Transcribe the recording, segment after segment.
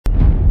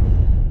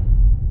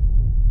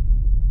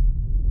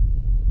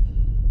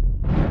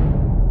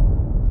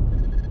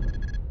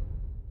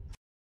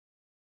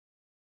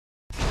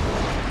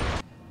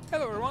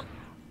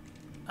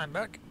I'm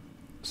back.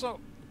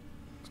 So,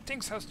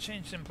 things has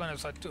changed in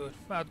Planetside too,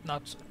 but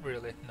not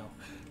really, no.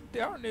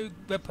 There are new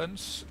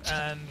weapons,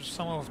 and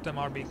some of them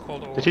are being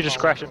called overpowered. Did you just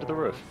crash into the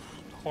roof?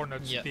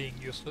 Hornets being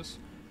useless.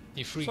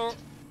 He freaked So,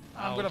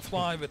 I'm gonna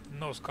fly with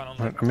nose cannon.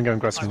 Right, I'm gonna go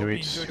and grab something to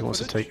eat. Who wants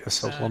to take the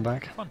assault one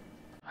back?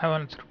 I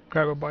wanted to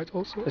grab a bite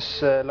also.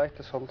 There's light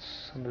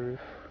assaults on the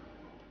roof.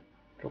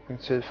 Dropping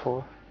to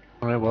 4.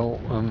 Alright, well,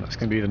 that's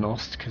gonna be the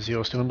North, because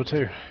you're still number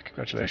 2.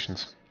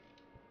 Congratulations.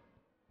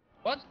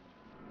 What?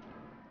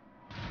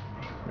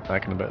 Be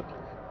back in a bit.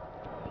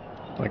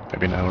 Like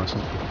maybe an hour or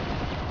something.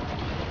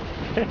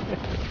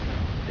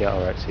 Yeah,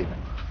 alright, see you.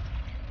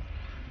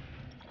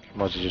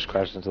 Mozzie just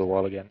crashed into the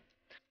wall again.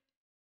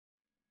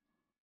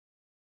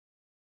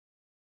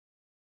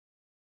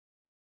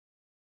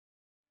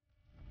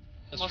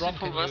 Strong,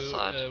 can you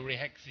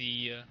rehack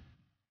the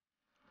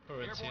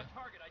turrets here?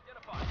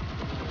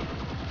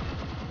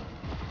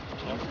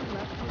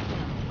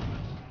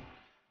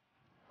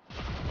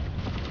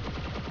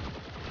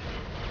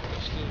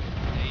 Still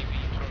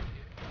Navy turret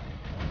here.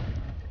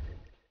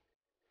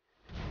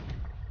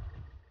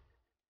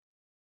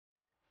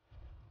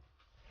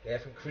 They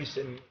have increased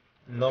in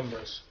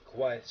numbers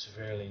quite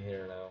severely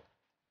here now.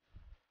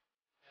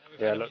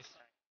 Yeah, look.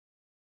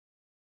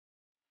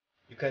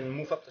 You can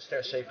move up the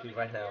stairs safely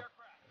right now,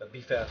 but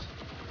be fast.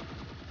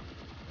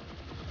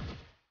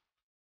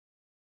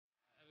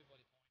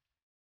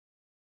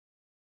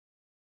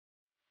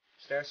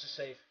 Stairs is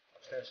safe.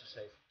 Upstairs is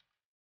safe.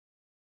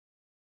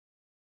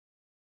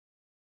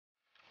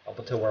 Up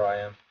until where I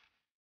am.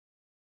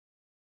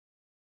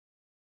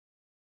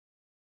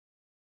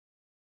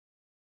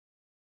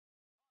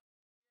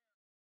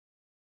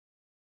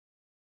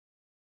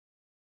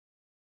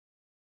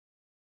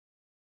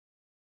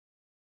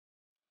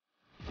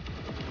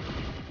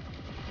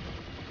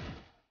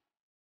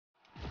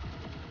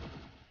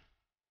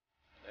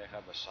 They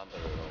have a sunder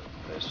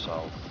on the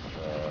south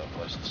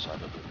west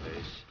side of the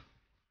base.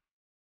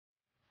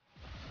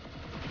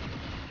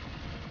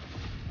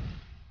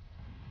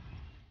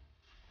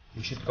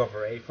 You should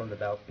cover A from the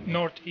balcony.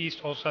 Northeast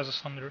also has a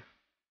thunder.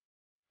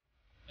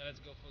 Yeah, let's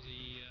go for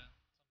the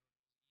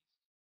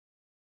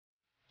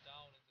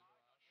down in the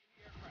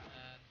garage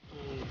and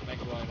pull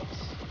mega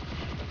riders.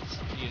 Let's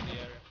clear the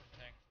area from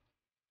tank.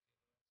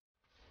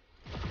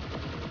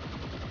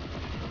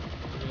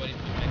 Everybody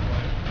pull mega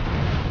rider.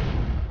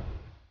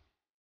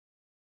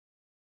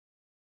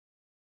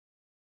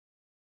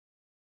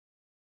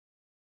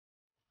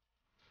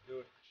 Do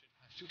it.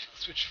 I have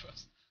to switch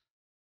first.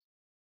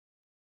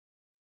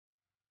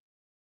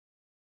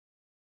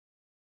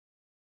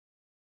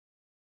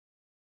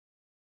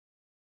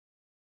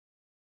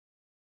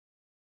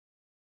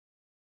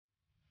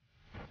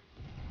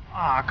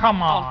 Ah,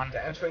 come on!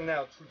 They're entering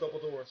now through double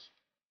doors.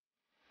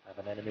 I have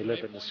an enemy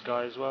lip in the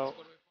sky as well.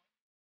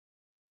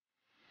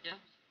 Yeah,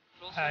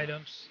 I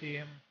don't see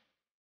him.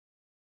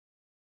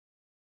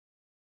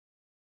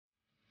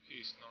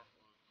 He's north.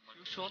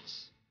 few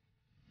shots.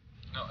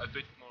 No, a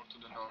bit more to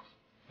the north.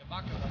 The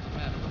marker on the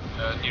map.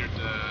 Near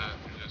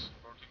the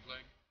supporting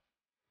flag.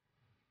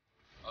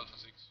 Alpha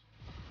 6.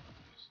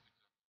 Yes.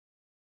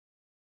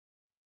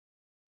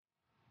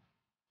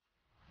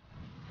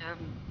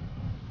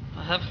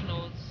 I have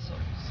no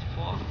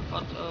support,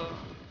 but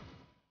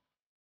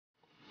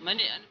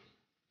many enemies.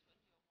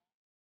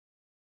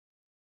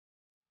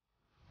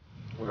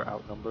 We're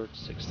outnumbered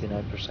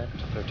 69%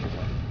 to 31.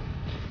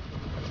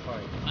 That's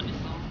fine. Many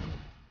some.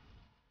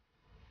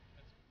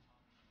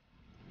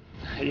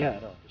 Yeah, I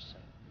know, I'm just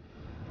saying.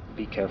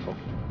 Be careful.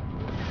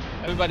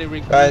 Everybody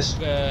regroup Guys.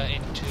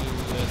 Into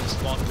the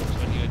spawn rooms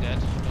when you're dead.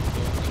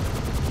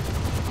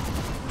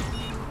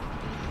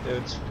 Don't go.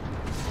 Dudes.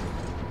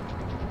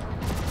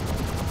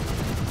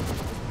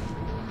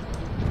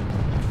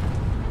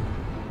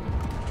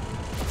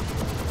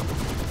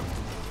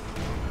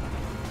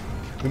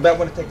 We might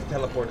want to take the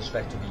teleporters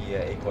back to the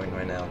A point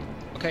right now.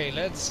 Okay,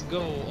 let's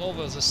go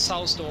over the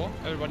south door,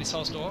 everybody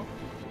south door,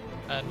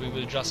 and we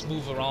will just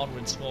move around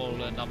in small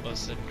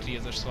numbers and clear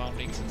the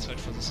surroundings and search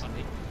for the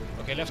Sunday.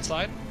 Okay, left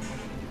side.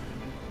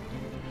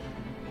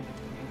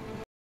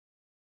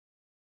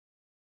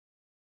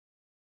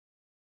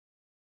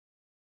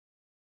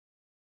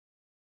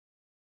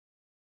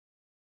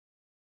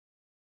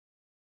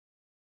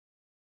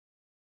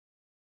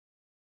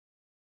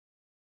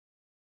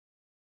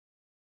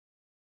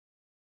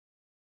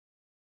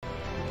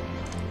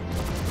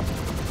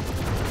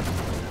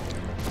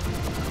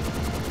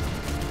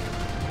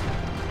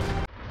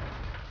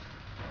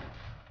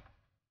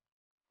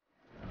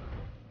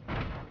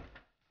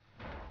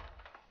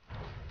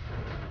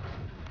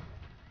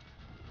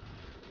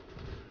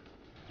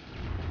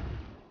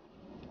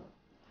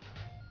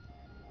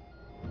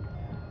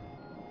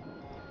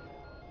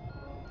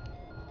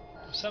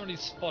 Somebody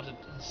spotted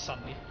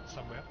Sunday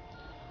somewhere.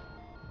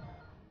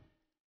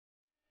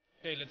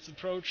 Okay, let's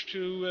approach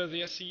to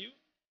the SCU.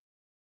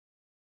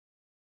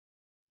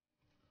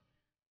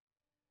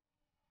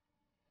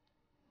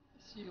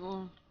 See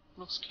all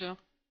looks clear.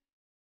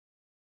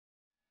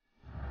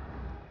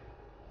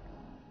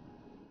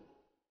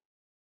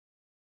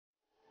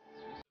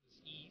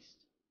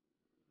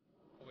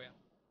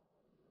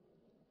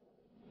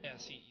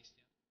 see east,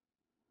 yeah.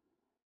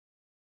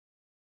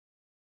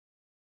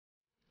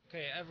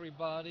 Okay,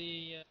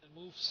 everybody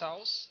move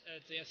south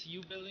at the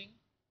SU building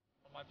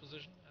from my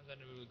position, and then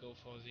we will go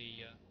for the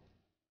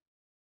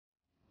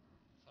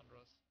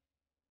Thunderers.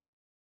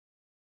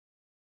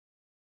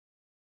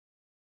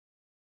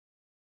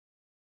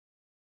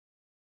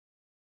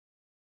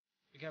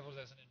 Be careful,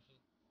 there's an infill.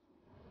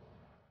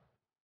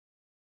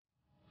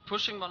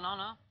 Pushing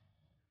banana.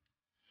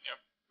 Yep.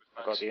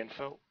 With I got the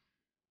info.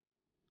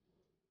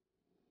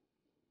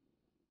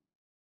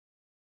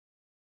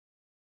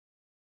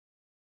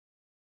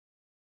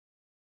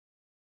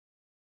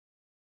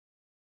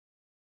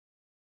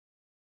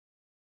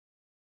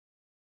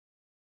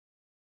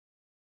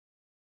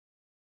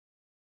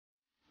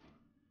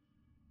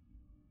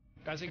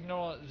 Guys,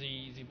 ignore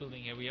the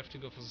building here. We have to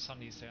go for the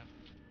Sundies there.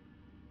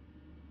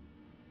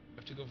 We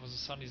have to go for the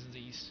Sundies in the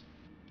east.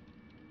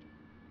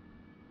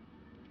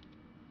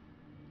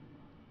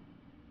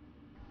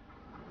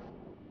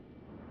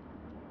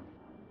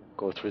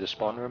 Go through the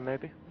spawn room,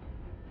 maybe?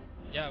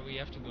 Yeah, we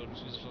have to go to the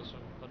first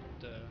one, but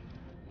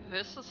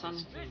Where's the sun?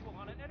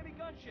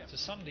 the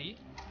Sunday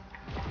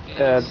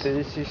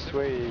This east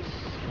way is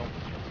not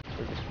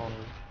through the spawn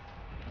room.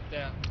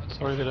 there. That's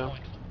Sorry, the Vidal.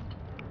 point.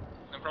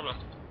 No problem.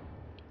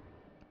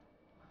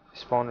 The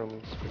spawn room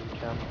is where we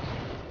can't.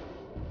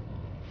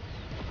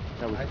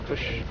 No, we I can took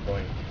push. aim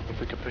point.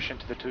 If we could push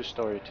into the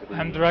two-story to the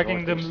I'm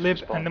dragging the northeast of Lib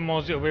spawn. and the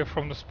Mozzie away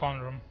from the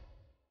spawn room.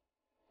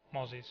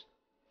 Mozzies.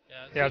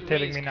 Yeah, They are the way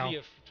telling is me now.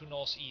 clear to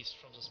northeast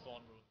from the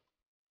spawn room.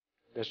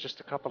 There's just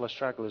a couple of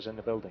stragglers in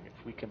the building.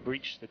 If we can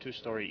breach the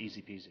two-story,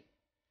 easy peasy.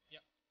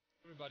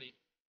 Everybody,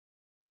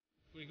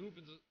 regroup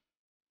in the.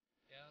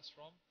 Yeah,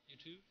 Strom, you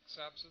too,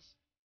 Xapsis.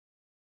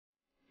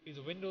 Be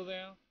the window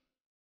there.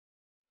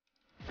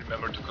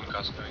 Remember to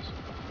concuss, guys.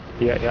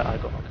 Yeah, I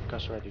got my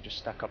concussor ready. Just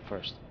stack up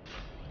first.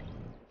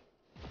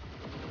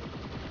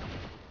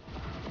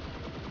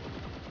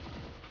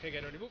 Okay,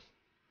 get ready, move.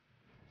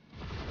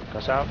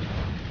 Concuss out.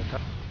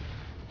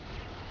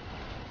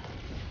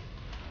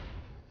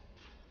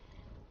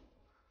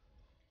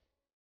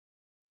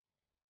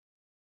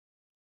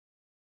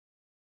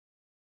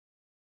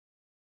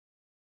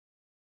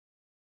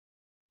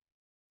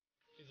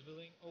 In the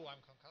building. Oh,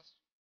 I'm concussed.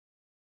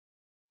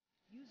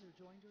 User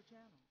joined your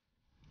channel.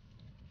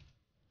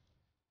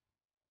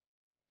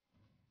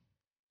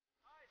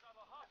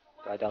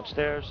 Guy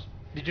downstairs.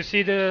 Did you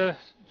see the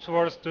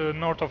towards the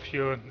north of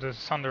you, the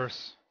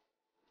Thunders?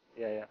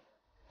 Yeah. Yep.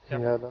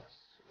 Yeah, that's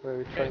where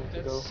we're Okay, trying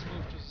to go. let's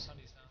move to the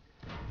Sundies now.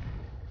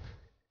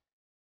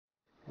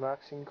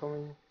 Max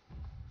incoming.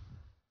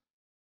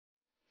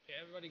 Okay,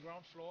 everybody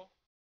ground floor.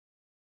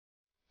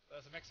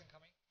 There's a Mexican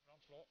coming, ground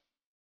floor.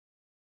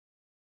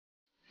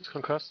 He's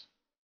concussed.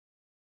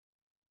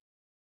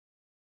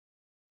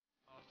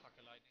 Oh, fuck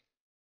a lightning.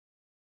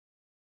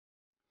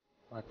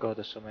 My god,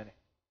 there's so many.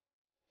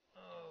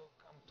 Oh,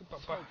 come to Small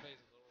Papa. places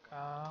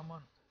already. Come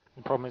on.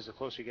 The problem is the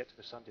closer you get to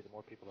the Sunday, the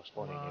more people are Come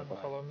spawning on,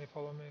 nearby. follow me,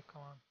 come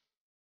on.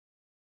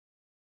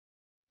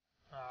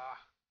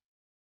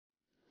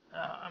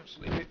 I'm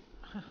sleepy.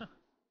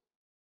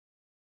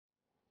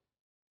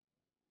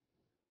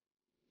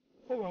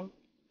 Oh well.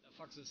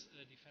 Fuck this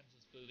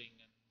defenses building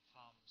and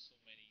farm so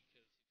many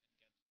kills you can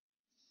get.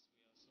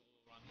 We are so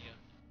overrun here.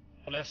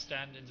 Or let's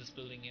stand in this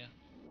building here.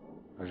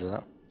 Roger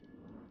that.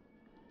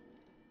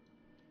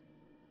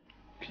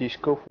 Please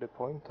go for the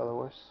point,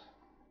 otherwise.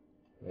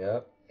 Yeah,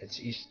 it's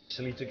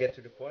easily to get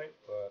to the point,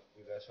 but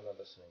you guys are not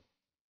listening.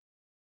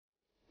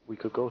 We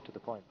could go to the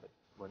point, but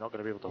we're not going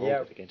to be able to Yeah,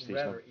 hold it against these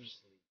rather numbers.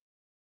 easily.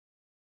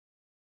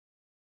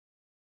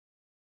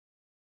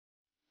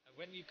 And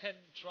when you can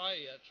try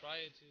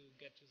to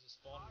get to the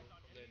spawn room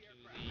from there to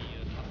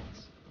the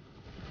tunnels.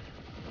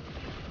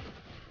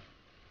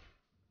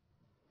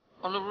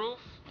 On the roof,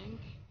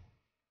 Ink.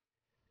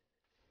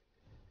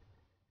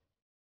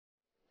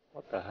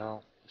 What the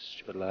hell? This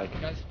stupid lag.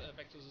 Guys,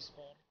 back to the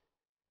spawn.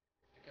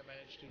 If you can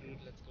manage to do it,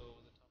 let's go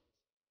over the tunnels.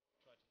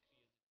 Try to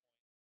clear the point.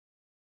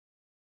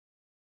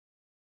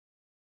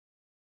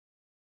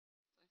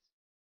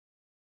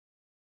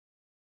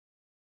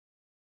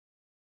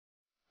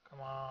 Come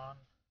on.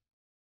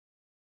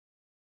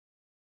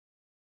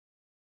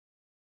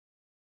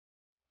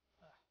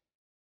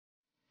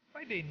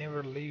 Why they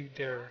never leave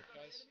their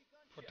Guys,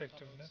 protective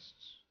tunnels.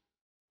 nests?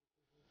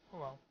 Oh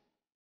well.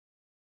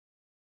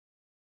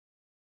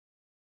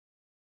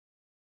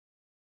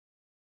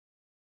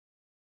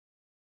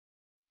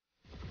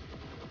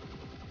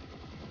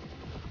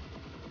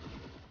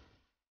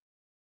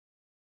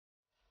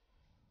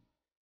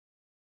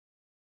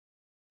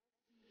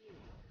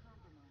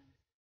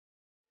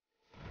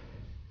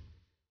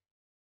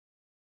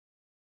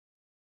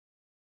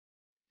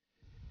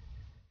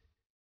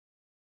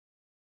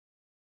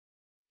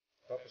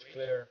 Top is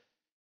clear.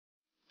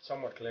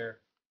 Somewhat clear.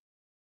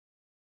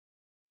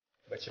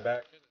 But you're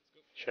back. Okay, let's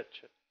go. Shit.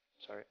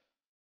 Sorry.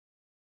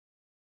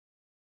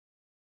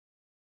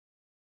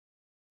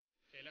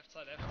 Okay, left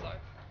side.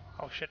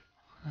 Oh shit.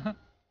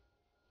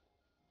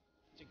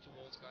 Stick to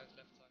walls, guys,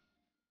 left side.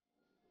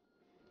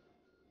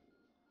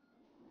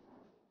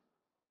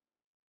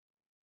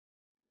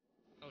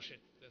 Oh shit,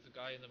 there's a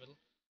guy in the middle.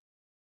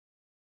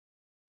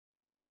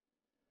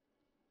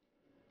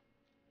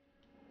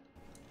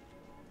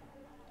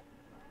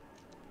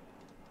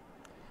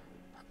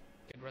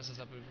 Get rest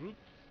up a group.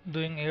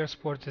 Doing air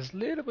sport is a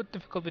little bit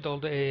difficult with all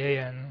the AA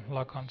and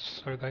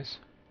lock-ons. Sorry, guys.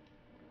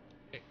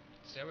 Okay,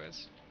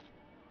 stairways.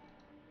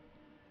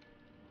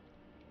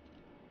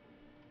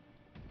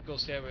 Go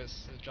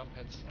stairways, the jump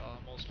heads are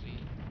mostly...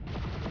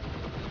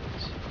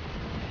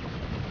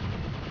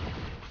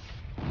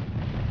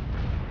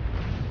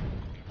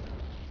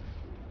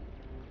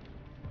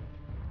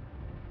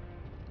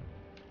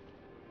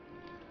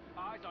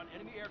 Eyes on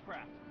enemy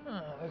aircraft.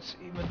 Let's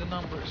even the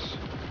numbers.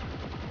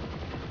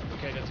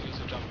 Okay, let's use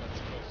the jump heads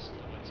because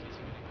no one's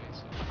using anyway,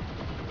 so...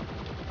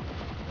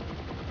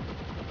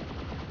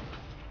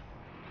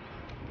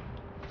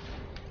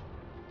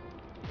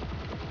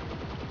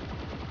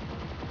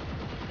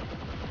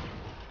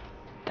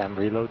 Damn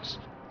reloads.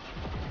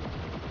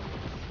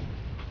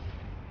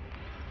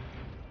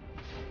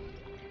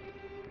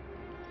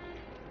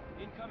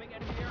 Incoming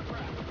enemy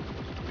aircraft.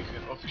 We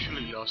have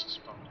officially lost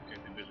spawn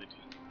capability.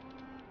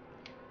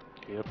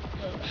 Yep.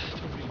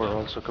 We're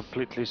also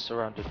completely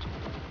surrounded.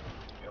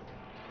 Yep.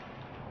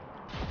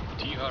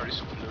 TR is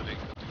floating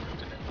on the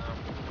continent now.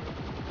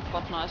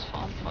 What nice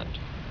farm fight.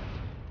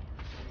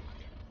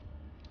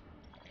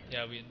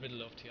 Yeah, we're in the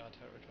middle of TR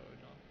territory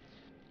now.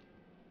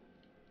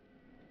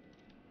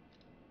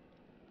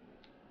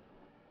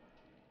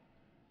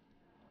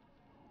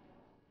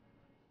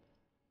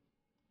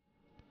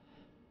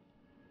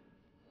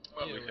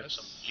 Well, we Yes. have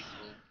some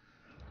equal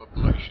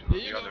population on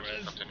the other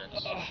Yes.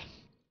 continents.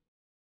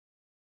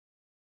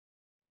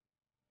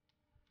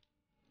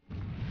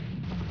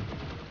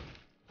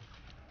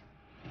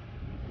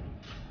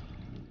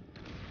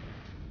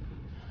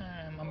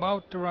 I'm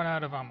about to run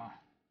out of ammo.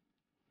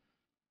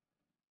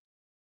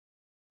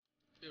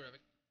 You're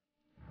epic.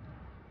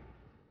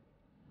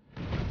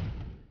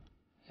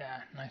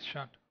 Yeah, nice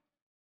shot.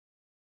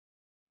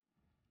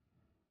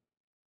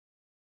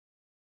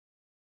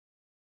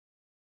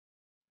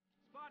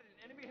 Spotted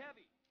an enemy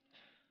heavy.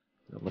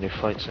 Not many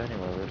fights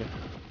anywhere, really.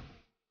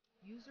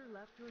 User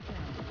left your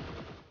channel.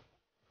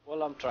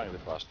 Well, I'm trying the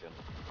Bastion.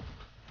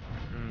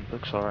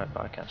 Looks alright,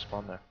 but I can't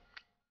spawn there.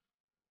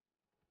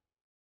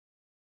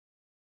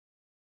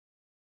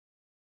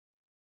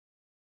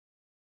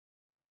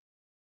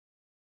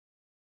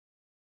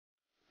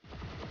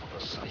 On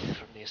the scythe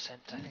from the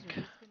ascent, I User think.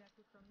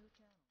 disconnected from your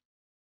channel.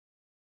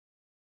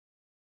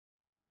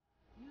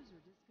 User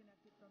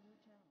disconnected from your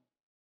channel.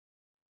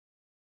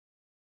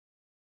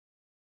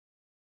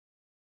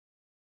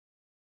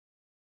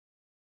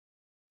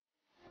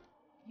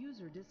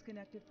 User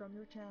disconnected from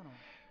your channel.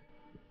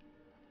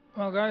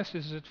 Well, guys,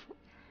 this is it.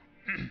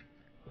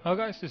 Well,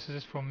 guys, this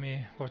is it from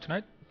me for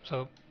tonight.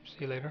 So,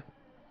 see you later.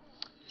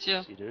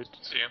 Yeah. See you, dude.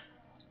 See ya.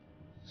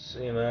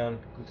 See you, man.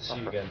 Good to see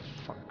you again.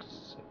 For fuck's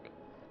sake.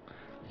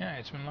 Yeah,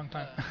 it's been a long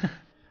time.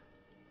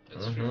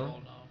 It's free for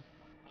all now.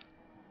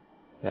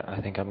 Yeah, I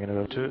think I'm gonna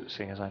go too,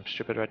 seeing as I'm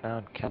stupid right now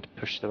and can't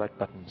push the right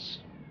buttons.